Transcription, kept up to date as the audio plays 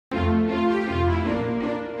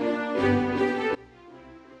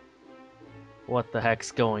What the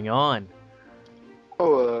heck's going on?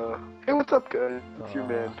 Oh, hey, what's up, guys? It's your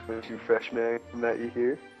man, Uh. 22 Fresh Man, that you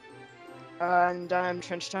here. And I'm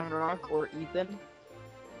Trenchtown Rock, or Ethan.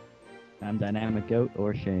 I'm Dynamic Goat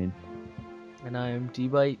or Shane. And I'm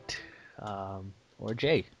DByte, or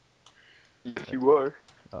Jay. Yes, you are.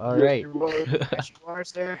 Alright. You are. Yes, you are,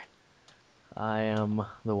 sir. I am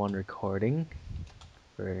the one recording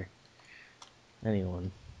for anyone.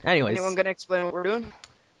 Anyways, Anyone gonna explain what we're doing?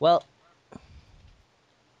 well,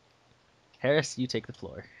 Harris, you take the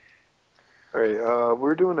floor. Alright,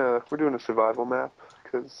 we're doing a survival map,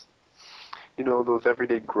 because, you know, those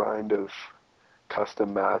everyday grind of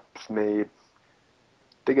custom maps made,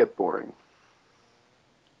 they get boring.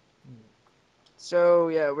 So,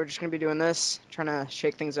 yeah, we're just gonna be doing this, trying to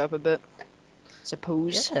shake things up a bit.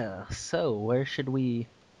 Suppose. Yeah, so where should we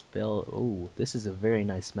build? Oh, this is a very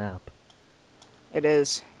nice map. It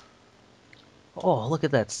is. Oh, look at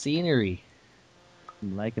that scenery.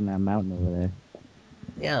 I'm liking that mountain over there.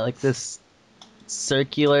 Yeah, like this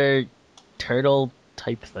circular turtle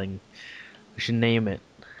type thing. We should name it.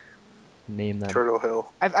 Name that. Turtle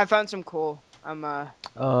Hill. I found some coal.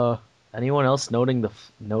 Anyone else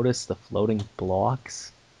notice the floating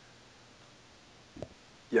blocks?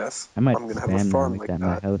 Yes, I might I'm gonna have a expand farm like like that in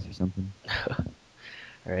my that. house or something.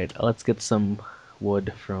 Alright, let's get some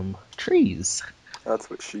wood from trees. That's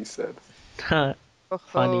what she said. Funny.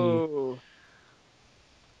 Oh.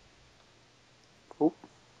 Oh,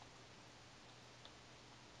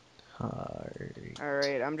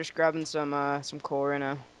 Alright, I'm just grabbing some coal right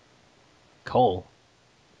now. Coal.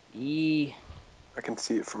 Eee. I can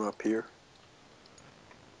see it from up here.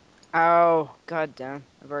 Ow. God damn.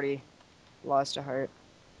 I've already lost a heart.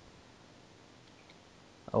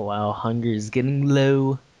 Oh wow, hunger is getting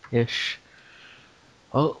low-ish.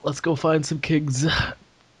 Oh, let's go find some pigs.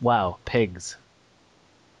 Wow, pigs.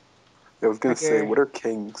 I was gonna say, Okay. what are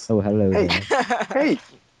kings? Oh, hello Hey, there. hey!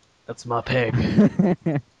 That's my pig.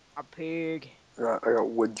 A pig. I got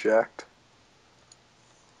wood jacked.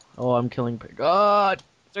 Oh, I'm killing pig. God!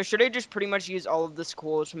 So should I just pretty much use all of this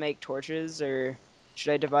coal to make torches, or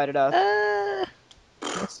should I divide it up?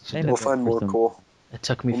 Save We'll it find for more some- coal. It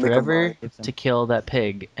took me We'll make a forever mine. Give some- to kill that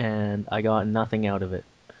pig, and I got nothing out of it.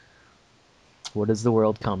 What does the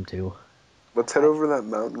world come to? Let's head over that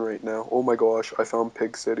mountain right now. Oh my gosh, I found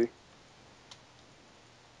Pig City.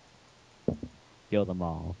 Kill them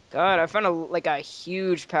all. God, I found a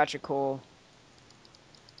huge patch of coal.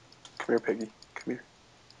 Come here, Piggy. Come here.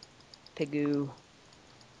 Pigoo.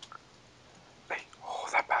 Hey, oh,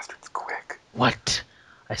 that bastard's quick. What?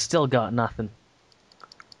 I still got nothing.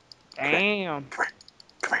 Damn. Come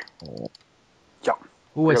here. Oh. Yup.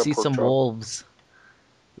 Ooh, I got a see pork some chop. wolves.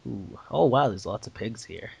 Ooh. Oh wow, there's lots of pigs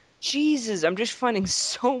here. Jesus, I'm just finding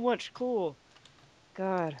so much coal.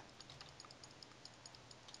 God.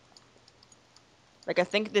 Like, I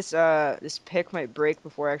think this pick might break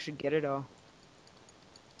before I actually get it all.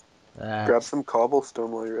 Grab some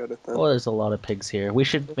cobblestone while you're at it then. Oh, there's a lot of pigs here. We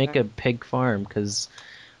should make a pig farm, because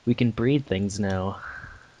we can breed things now.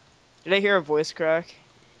 Did I hear a voice crack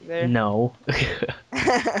there? No.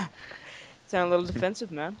 Sound a little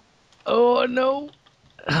defensive, man. Oh no!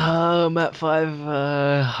 I'm at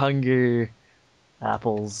 5 hunger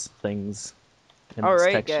apples things. in this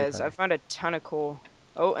Alright, texture guys, I pack. found a ton of coal.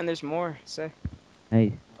 Oh, and there's more. So,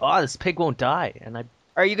 Hey, Oh, this pig won't die, and I.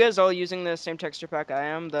 are you guys all using the same texture pack I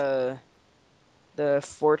am? The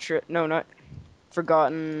fortress? No, not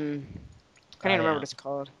Forgotten. Can't even remember what it's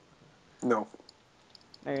called. No.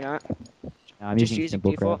 No, you're not. I'm Just using using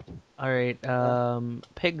Simple default. Craft. Alright,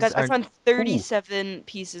 pigs Guys, I are. found 37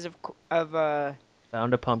 pieces of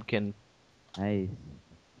Found a pumpkin. Nice.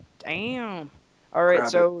 Damn. All right, Grab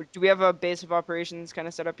so do we have a base of operations kind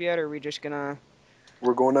of set up yet, or are we just gonna?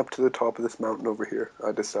 We're going up to the top of this mountain over here.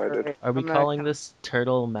 I decided. Alright, Are we I'm gonna calling this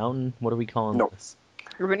Turtle Mountain? What are we calling No. this?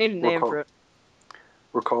 We're gonna need a name for it.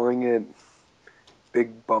 We're calling it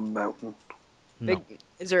Big Bum Mountain. No. Big.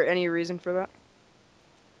 Is there any reason for that?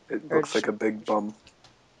 It Or looks like a big bum.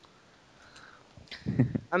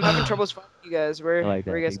 I'm having troubles finding you guys. Where I like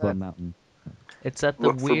where that. you guys Big Bum at? Mountain. It's at the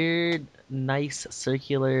Look for- weird, nice,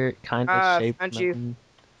 circular kind of Ah, shaped found you. mountain.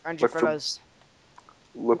 Found you Look for- fellas.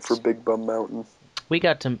 Look for Big Bum Mountain. We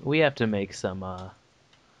have to make some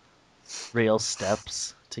real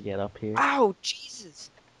steps to get up here. Ow, Jesus.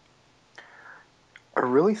 I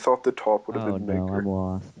really thought the top would have Oh been no, bigger. I'm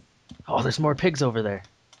lost. Oh, there's more pigs over there.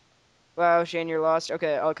 Wow, Shane, you're lost.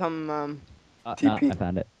 Okay, I'll come. No, TP. I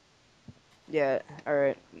found it. Yeah. All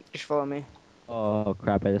right, just follow me. Oh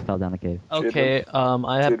crap, I just fell down the cave. Okay,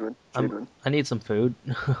 Jadwin. I need some food.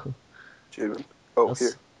 Jadwin. Oh, Let's-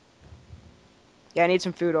 here. Yeah, I need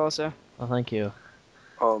some food also. Oh, thank you.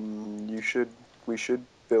 We should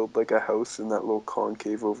build like a house in that little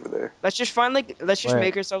concave over there. Let's just Where?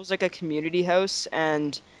 make ourselves like a community house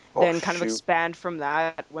and Oh then kind of shoot. expand from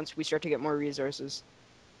that once we start to get more resources.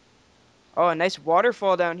 Oh, a nice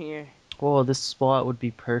waterfall down here. Whoa, this spot would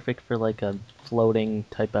be perfect for like a floating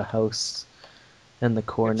type of house in the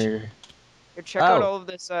corner. Here, check out Oh, all of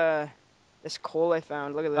this this coal I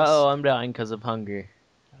found. Look at oh, this. I'm dying because of hunger.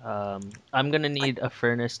 I'm gonna I, need a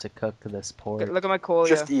furnace to cook this pork. Look at my coal,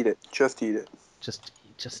 yeah. just eat it. Just eat it. Just,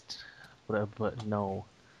 but no.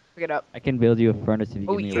 Pick it up. I can build you a furnace if you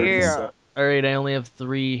Oh give me a Dirty workbench. yeah. set. All right, I only have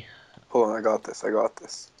 3. Hold on, I got this. I got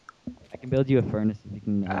this. I can build you a furnace if you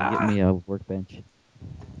can get me a workbench.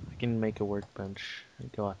 I can make a workbench. I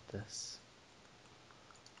got this.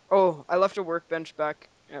 Oh, I left a workbench back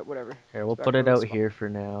at whatever. Here, we'll It's back put where it it was out spawned. here for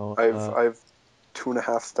now. I've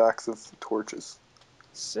 2.5 stacks of torches.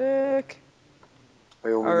 Sick. I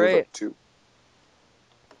only All give right. out 2.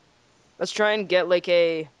 Let's try and get like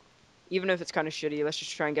a, even if it's kind of shitty, let's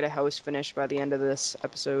just try and get a house finished by the end of this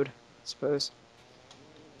episode, I suppose.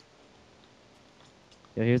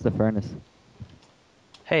 Yo, here's the furnace.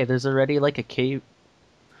 Hey, there's already like a cave.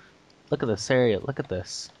 Look at this area. Look at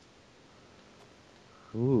this.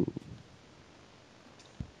 Ooh.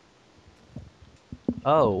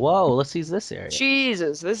 Oh, whoa, let's use this area.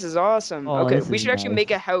 Jesus, this is awesome. Oh, Okay, this we is should actually nice.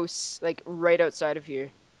 make a house like right outside of here.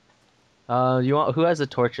 Who has a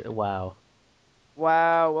torch? Wow.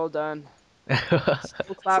 Wow, well done. Slow clap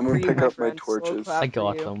for Someone you, pick my up my friend. Slow torches. I clap for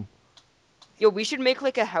got you. them. Yo, we should make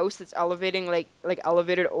like a house that's elevating like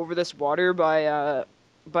elevated over this water by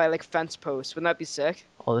like fence posts. Wouldn't that be sick?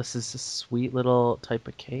 Oh, this is a sweet little type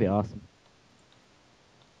of That'd be cave. awesome.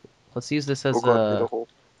 Let's use this Oh as god, made a a hole.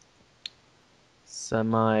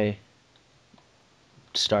 semi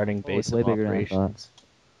starting Oh, it's base way of bigger than I thought. operations.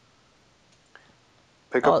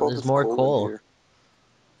 Pick Oh, up all there's this more coal coal. in here.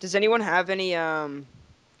 Does anyone have Can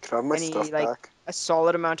I have my stuff like back? a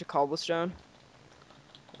solid amount of cobblestone?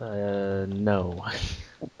 No.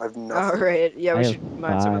 I have All nothing. right, yeah, I we have should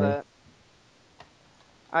mine some of 5. that.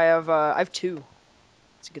 I have 2.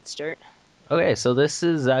 It's a good start. Okay, so this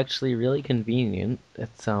is actually really convenient.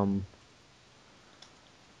 It's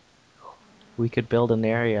we could build an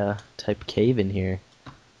area type cave in here.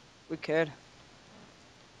 We could.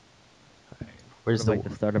 Where's Sort of like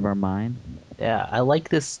the start of our mine. Yeah, I like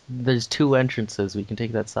this. There's 2 entrances. We can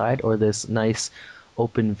take that side or this nice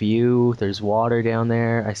open view. There's water down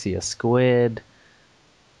there. I see a squid.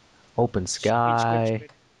 Open Squid, squid, sky.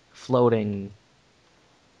 squid. Floating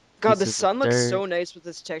God, the pieces of sun looks dirt. so nice with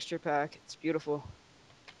this texture pack. It's beautiful.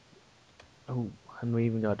 Oh, and we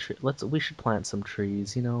even got we should plant some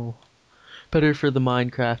trees, you know. Better for the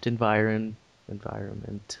Minecraft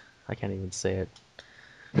environment. I can't even say it.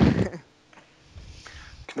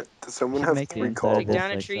 Does someone should have make the 3 inside of Take this cobble?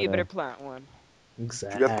 down a like tree, sort you better of. plant one. Do you got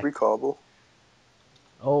 3 Exact. cobble?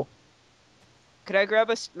 Oh, Could I grab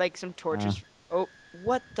us like some Uh, torches? Oh,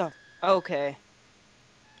 what the? Okay,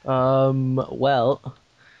 well,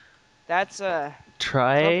 that's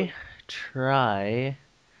try lovely. try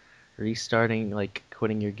restarting, like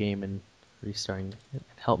quitting your game and restarting it.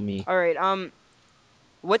 Help me. All right.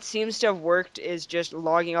 What seems to have worked is just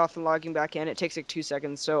logging off and logging back in. It takes like 2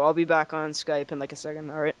 seconds, so I'll be back on Skype in like a second.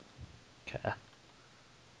 All right. Okay.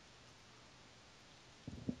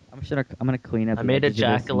 I'm gonna clean up I the made a edges of this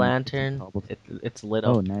and put some jack-o'-lantern. cobble. It's lit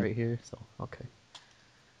Oh, up nice. right here, so okay.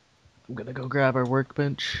 I'm gonna go grab our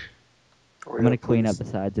workbench. Oh, I'm yeah, gonna clean up please. the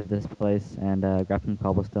sides of this place and grab some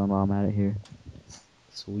cobblestone while I'm at it here.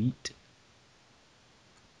 Sweet.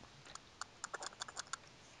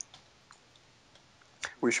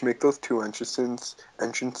 We should make those 2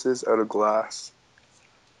 entrances out of glass.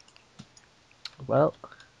 Well,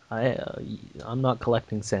 I'm not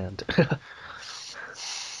collecting sand.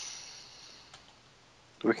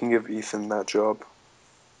 We can give Ethan that job.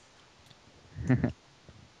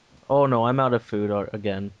 Oh no, I'm out of food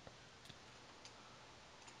again.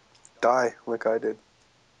 Die, like I did.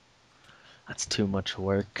 That's too much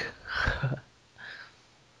work.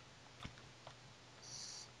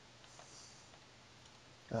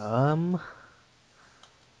 Um,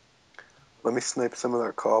 Let me snipe some of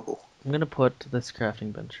that cobble. I'm gonna put this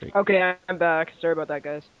crafting bench right. Okay, I'm back. Sorry about that,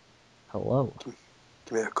 guys. Hello.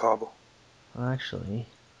 Give me that cobble. Actually,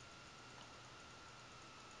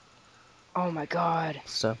 Oh my God.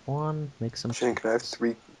 step 1, make some Shane, can I have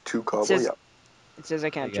tools. 2 cobble? says- Yeah. It says I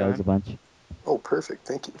There can't you go, there's a join. bunch. Oh, perfect.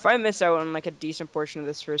 Thank you. If I miss out on like a decent portion of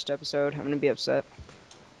this first episode, I'm gonna be upset.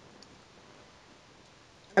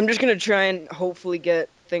 I'm just gonna try and hopefully get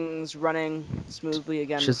things running smoothly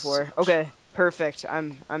again Just- before. Okay, perfect.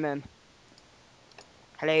 I'm in.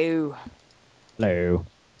 Hello. Hello.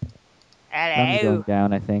 Sun's Hello. going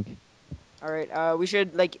down, I think. All right. We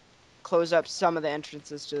should like close up some of the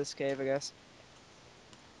entrances to this cave, I guess.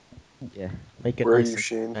 Yeah. Make it Where are nice you, and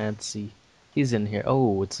Shane? fancy. He's in here.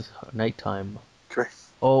 Oh, it's nighttime. Okay, I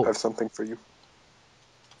Oh, have something for you.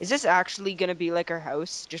 Is this actually gonna be like our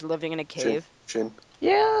house, just living in a Shane, cave? Shane.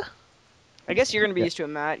 yeah. I guess you're gonna be Yeah. used to it,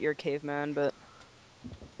 Matt. You're a caveman, but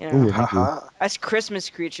you know, Ooh, thank you. Haha. as Christmas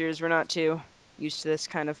creatures, we're not too used to this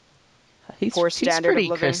kind of poor He's standard of pretty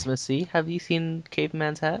living. Christmassy. Have you seen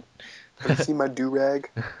Caveman's hat? Have you seen my do-rag?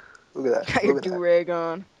 Look at that. Got your Look at that. do-rag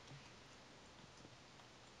on.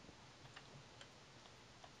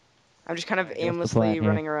 I'm just kind of Alright, what's the plan aimlessly here?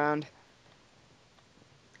 running around.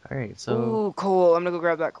 All right, so Ooh, coal. I'm gonna go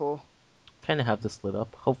grab that coal. kind of have this lit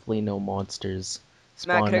up. Hopefully, no monsters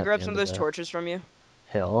Matt, spawn could I at the grab some end of of those the torches from you?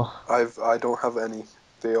 hill. I don't have any.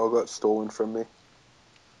 They all got stolen from me.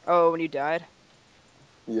 Oh, when you died?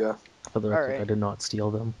 Yeah. For the All record, I right, did not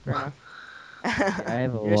steal them. fair enough. Yeah, I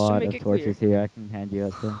have a Just to lot make of it clear. torches here. I can hand you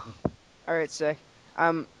out some. All right, sick.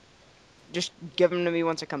 Um, just give them to me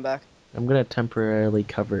once I come back. I'm gonna temporarily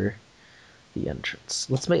cover the entrance.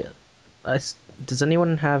 Let's make. Does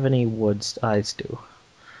anyone have any woods? I do.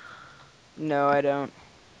 No, I don't.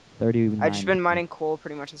 I've just 39. been mining coal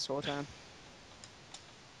pretty much this whole time.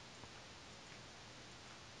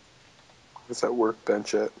 Where's that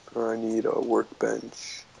workbench at? I need a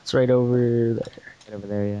workbench. It's right over there. Right over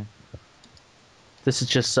there, yeah. This is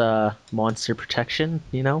just monster protection,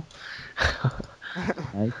 you know.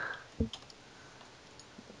 Nice.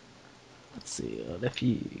 Let's see if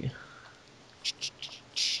you.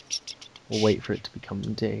 We'll wait for it to become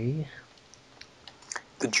day.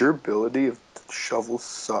 The durability of the shovels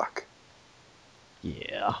suck.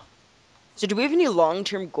 Yeah. So, do we have any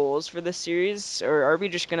long-term goals for this series, or are we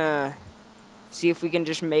just gonna see if we can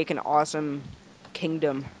just make an awesome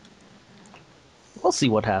kingdom? We'll see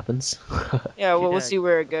what happens. Yeah, well, we'll Yeah, see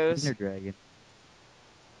where it goes, Ender Dragon.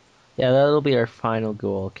 Yeah, that'll be our final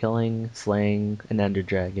goal: killing, slaying an ender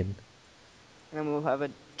dragon. and then we'll have a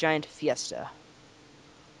giant fiesta.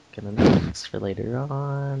 Gonna notes for later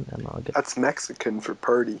on, and I'll get. That's Mexican for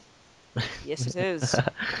party. Yes, it is.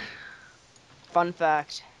 Fun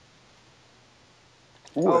fact.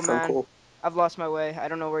 Ooh, I Oh found man, coal. I've lost my way. I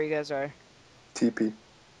don't know where you guys are. TP.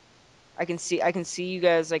 I can see you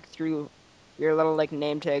guys like through your little like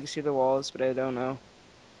name tags through the walls, but I don't know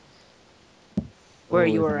where Oh,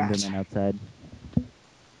 you there's are an at. Enderman outside.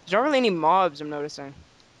 There's not really any mobs I'm noticing.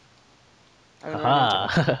 I haven't run into.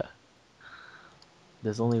 Haha!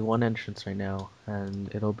 There's only one entrance right now,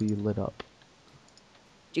 and it'll be lit up.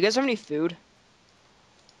 Do you guys have any food?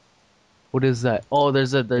 What is that? Oh, I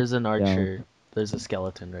there's an don't. archer. There's a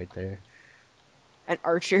skeleton right there. An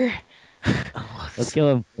archer? Let's kill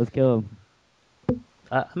him. Let's kill him.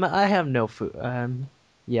 I have no food.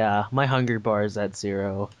 Yeah, my hunger bar is at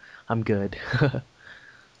 0. I'm good.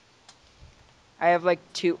 I have like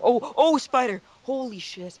two. Oh, spider! Holy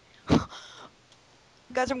shit!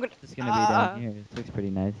 Guys, I'm gonna. It's gonna be down here. This looks pretty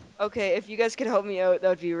nice. Okay, if you guys could help me out, that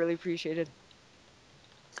would be really appreciated.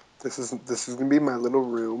 This is gonna be my little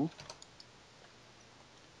room.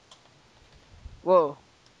 Whoa.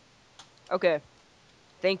 Okay,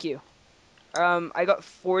 thank you. I got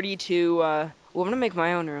 42. Well, I'm gonna make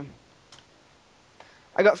my own room.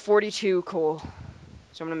 I got 42 coal,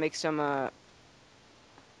 so I'm gonna make some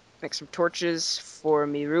torches for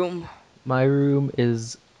me room. My room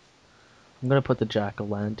is. I'm gonna put the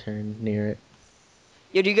jack-o'-lantern near it.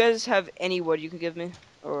 Yo, do you guys have any wood you can give me?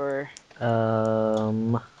 Or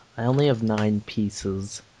I only have 9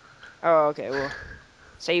 pieces. oh, okay, well,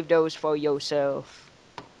 save those for yourself.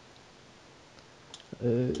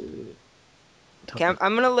 Uh, Okay, I'm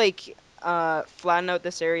gonna like flatten out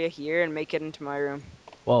this area here and make it into my room.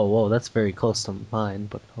 whoa, that's very close to mine,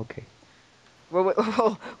 but okay.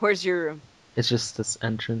 Where's your room? It's just this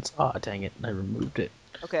entrance. Ah, dang it, I removed it.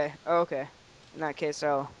 Okay, okay. In that case,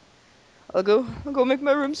 I'll go make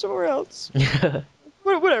my room somewhere else.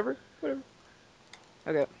 Whatever, whatever.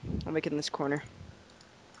 Okay, I'll make it in this corner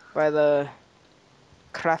by the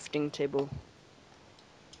crafting table.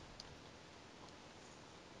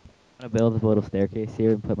 I'm gonna build a little staircase here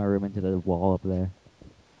and put my room into the wall up there.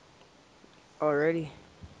 Alrighty.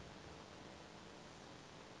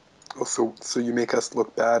 Oh, so you make us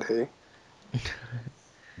look bad, hey?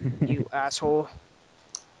 You asshole.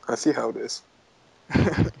 I see how it is.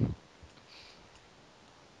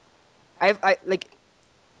 I like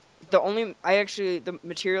the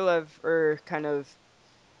material I've or kind of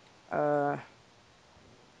uh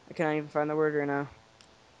I can't even find the word right now.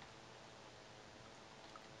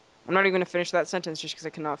 I'm not even gonna finish that sentence just because I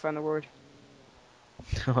cannot find the word.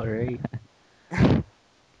 All right.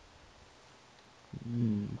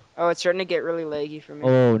 Mm. Oh, it's starting to get really laggy for me.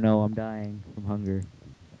 Oh no, I'm dying from hunger.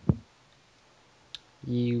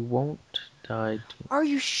 You won't die. Are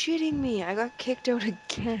you shitting me? I got kicked out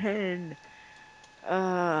again.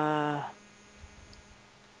 Uh.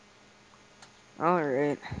 All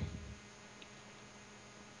right.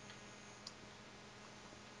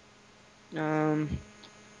 Um.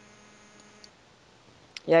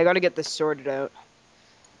 Yeah, I gotta get this sorted out.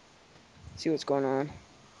 See what's going on.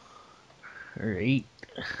 All right.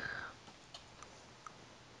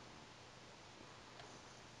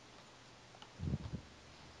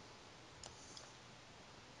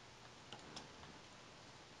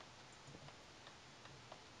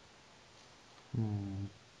 Hmm.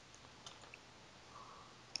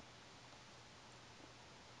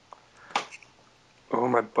 Oh,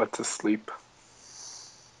 my butt's asleep.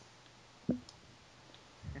 It's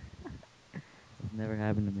never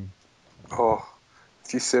happened to me. Oh,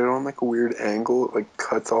 if you sit on like a weird angle, it like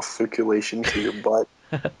cuts off circulation to your butt.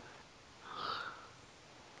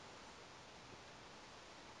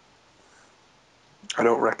 I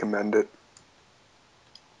don't recommend it.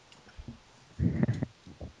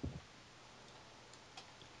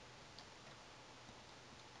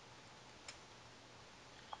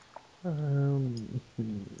 Hmm.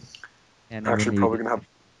 And I'm Actually, gonna probably eat. gonna have.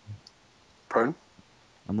 Pardon?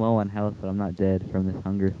 I'm low on health, but I'm not dead from this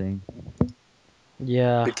hunger thing.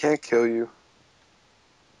 Yeah. It can't kill you.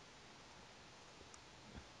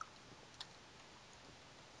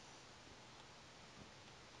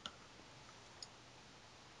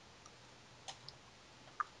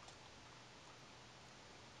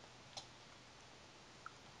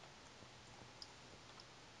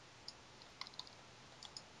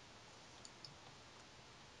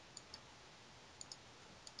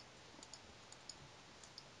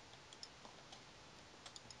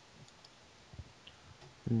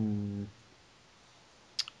 Hmm.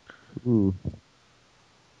 Ooh,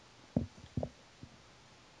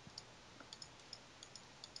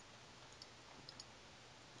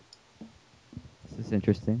 this is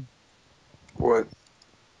interesting. What?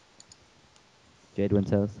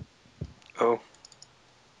 Jadwin's house. Oh,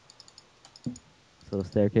 This little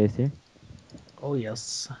staircase here. Oh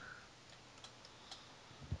yes.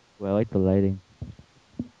 Well, I like the lighting.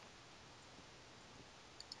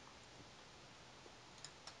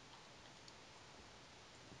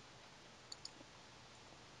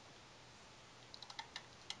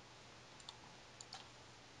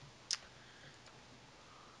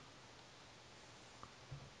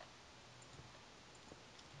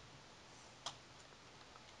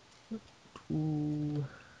 Ooh.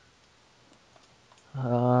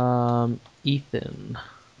 Ethan.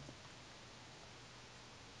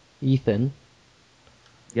 Ethan.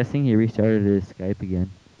 Guessing he restarted his Skype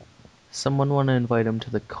again. Someone want to invite him to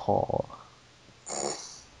the call.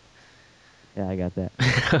 Yeah, I got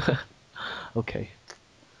that. Okay.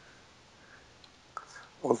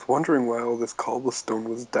 I was wondering why all this cobblestone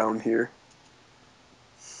was down here.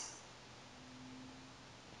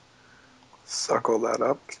 Suck all that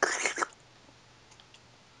up.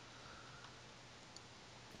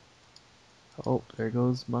 Oh, there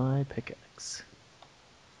goes my pickaxe.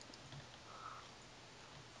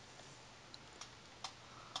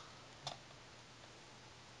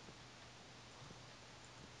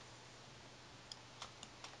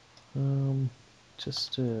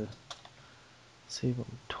 Just to save on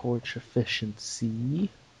torch efficiency.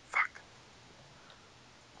 Fuck.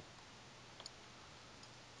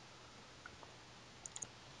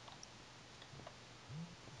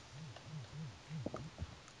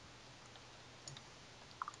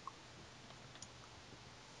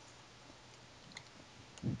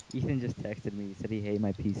 Ethan just texted me. He said he hate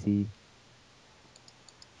my PC.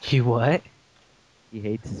 You what? He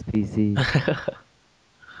hates his PC.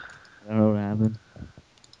 I don't know what happened.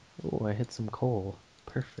 Oh, I hit some coal.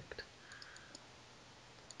 Perfect.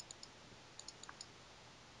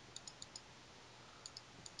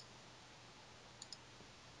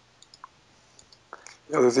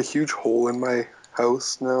 Yeah, there's a huge hole in my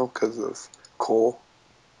house now because of coal.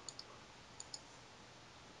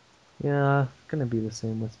 Yeah, it's gonna be the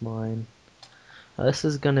same with mine. This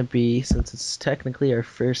is gonna be, since it's technically our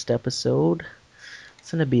first episode,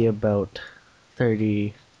 it's gonna be about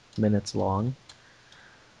 30 minutes long.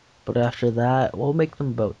 But after that, we'll make them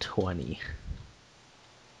about 20.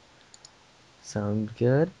 Sound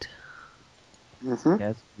good? Mm-hmm. Yeah,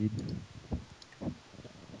 it's weird.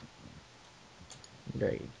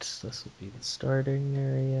 Right, this will be the starting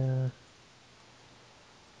area.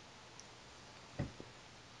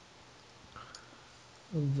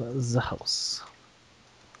 Of the house.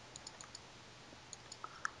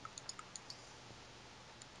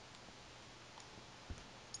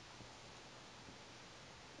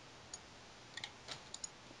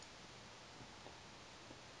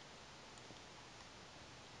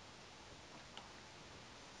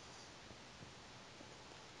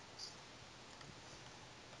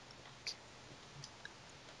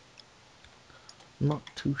 Not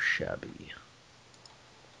too shabby.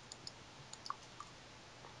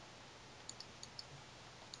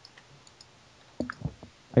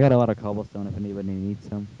 I got a lot of cobblestone if anybody needs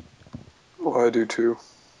some. Well, I do too.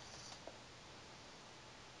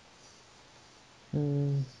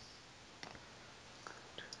 I'm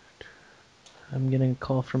getting a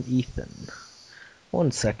call from Ethan.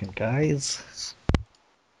 1 second, guys.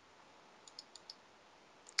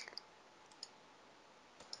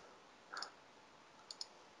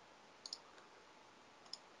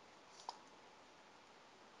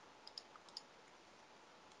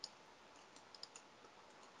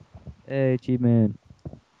 Hey, achievement.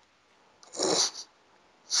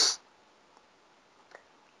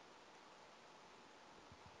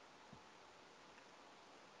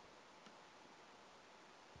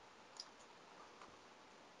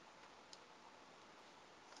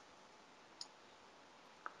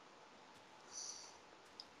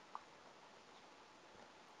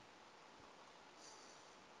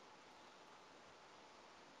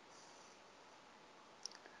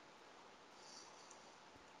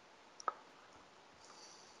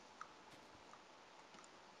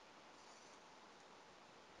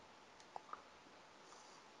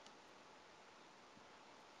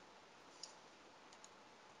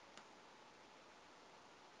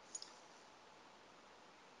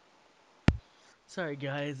 Sorry,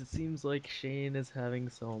 guys. It seems like Shane is having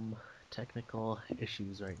some technical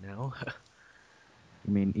issues right now.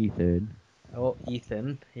 You mean Ethan? Oh,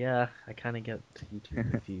 Ethan. Yeah, I kind of get you two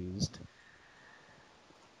confused.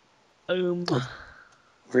 I was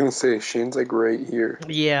gonna say Shane's like right here.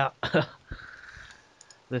 Yeah.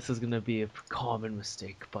 This is gonna be a common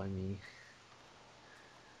mistake by me.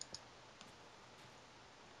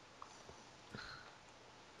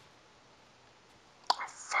 Oh,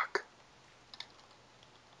 fuck.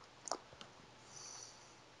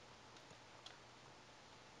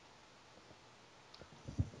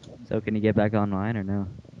 So can you get back online or no?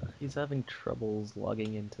 He's having troubles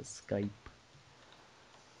logging into Skype.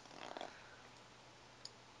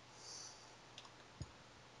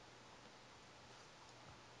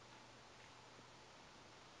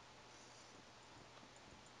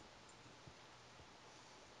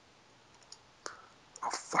 Oh,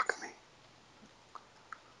 fuck me.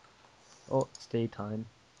 Oh, it's daytime.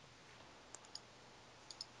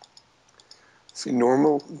 See,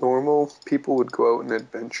 normal people would go out and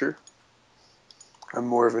adventure. I'm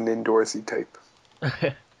more of an indoorsy type.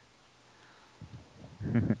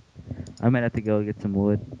 I might have to go get some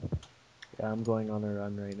wood. Yeah, I'm going on a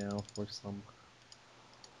run right now for some.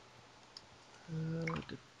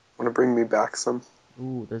 Wanna bring me back some?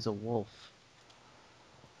 Ooh, there's a wolf.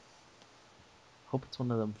 Hope it's one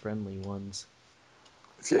of them friendly ones.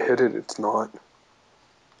 If you hit it, it's not.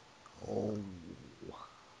 Oh.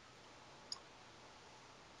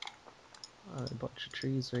 Oh, a bunch of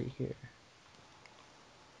trees right here.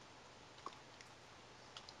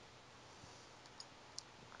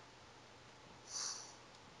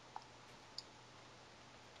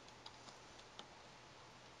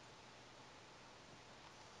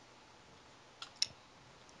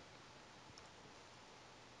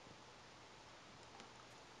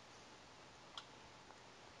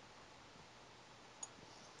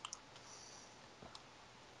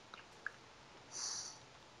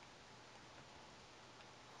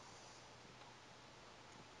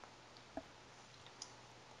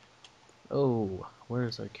 Oh,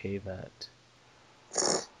 where's our cave at?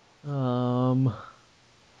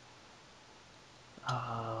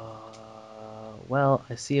 Well,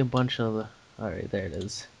 I see a bunch of the. Alright, there it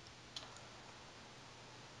is.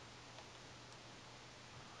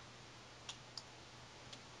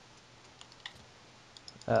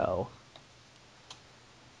 Oh.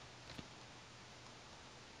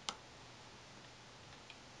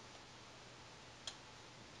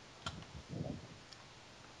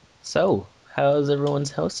 So, how's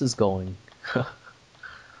everyone's houses going?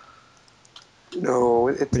 No,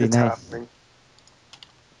 Pretty it's nice. happening.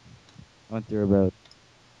 I went through about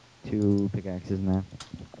 2 pickaxes now.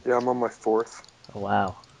 Yeah, I'm on my 4th. Oh,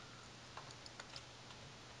 wow.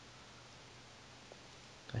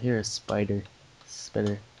 I hear a spider.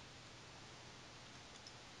 Spitter.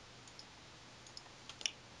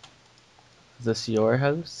 Is this your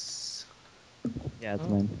house? Yeah, it's Oh,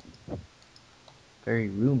 mine. very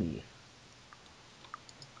roomy.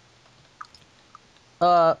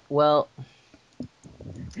 Well,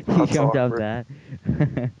 You That's jumped off awkward.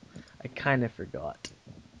 that. I kind of forgot.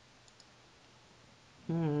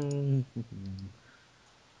 Hmm.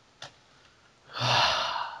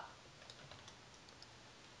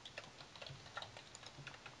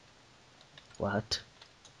 What?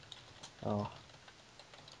 Oh.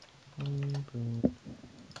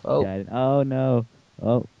 Oh, Yeah, oh no.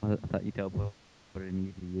 Oh, I thought you teleported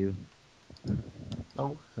me to you.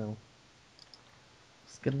 oh, no.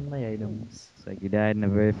 Just getting my items. It's like you died in the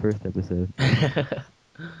very first episode.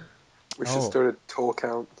 We should Oh, start a toll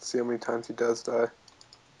count, see how many times he does die.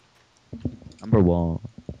 Number 1.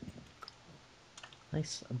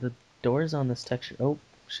 nice. The doors on this texture. Oh,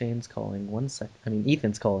 Shane's calling. 1 sec. I mean,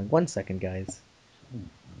 Ethan's calling. 1 second, guys.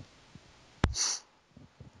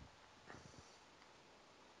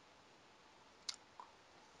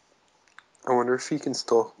 I wonder if he can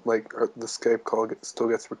still, like, the Skype call still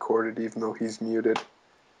gets recorded even though he's muted.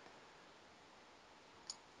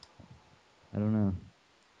 I don't know.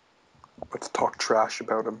 Let's talk trash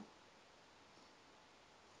about him.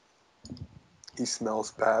 He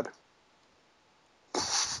smells bad.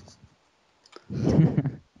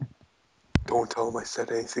 Don't tell him I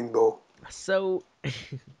said anything though. So,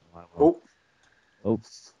 Oh, Oh,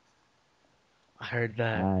 I heard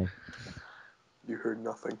that. hi. you heard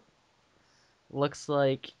nothing. Looks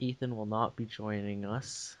like Ethan will not be joining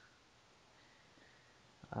us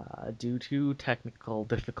due to technical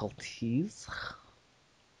difficulties.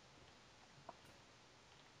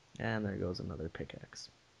 And there goes another pickaxe.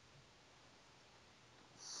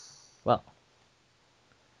 Well,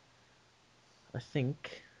 I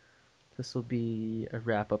think this will be a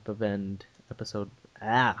wrap-up of episode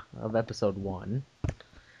 1.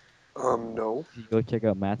 No. You go check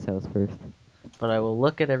out Matt's house first. But I will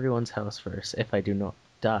look at everyone's house first if I do not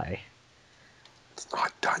die. It's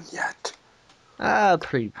not done yet.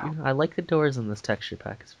 Preview. I like the doors in this texture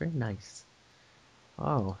pack. It's very nice.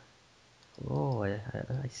 Oh. Oh, I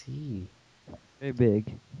see. Very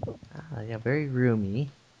big. Yeah, very roomy.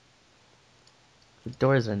 The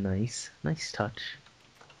doors are nice. Nice touch.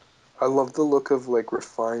 I love the look of, like,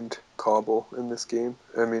 refined cobble in this game.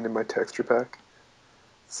 I mean, in my texture pack.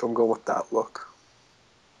 So I'm going with that look.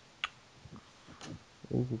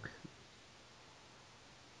 Ooh.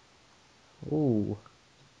 Ooh.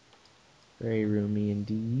 Very roomy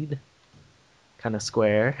indeed. Kind of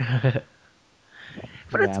square.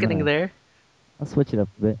 But Yeah, it's getting there. I'll switch it up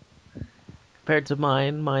a bit. Compared to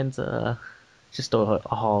mine, mine's just a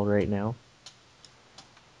hall right now.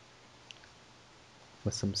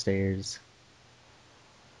 With some stairs.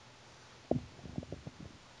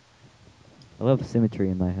 I love symmetry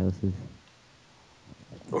in my houses.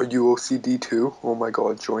 Are you OCD too? Oh my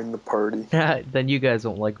god, join the party. Then you guys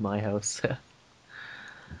won't like my house.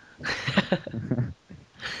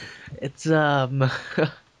 It's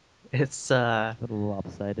it's A little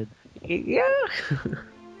lopsided. yeah.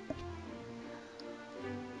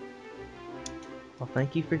 Well,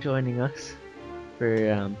 thank you for joining us for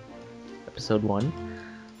episode 1.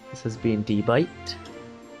 This has been DByte,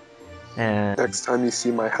 and Next time you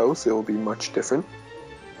see my house, it will be much different.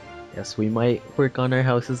 yes, we might work on our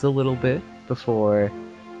houses a little bit before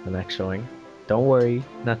the next showing. Don't worry,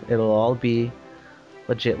 it'll all be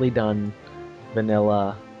legitly done,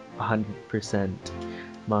 vanilla, 100%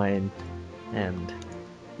 mine, and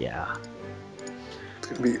yeah. It's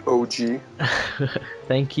gonna be OG.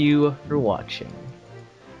 Thank you for watching.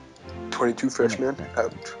 22 See you next freshmen time.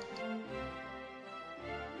 out.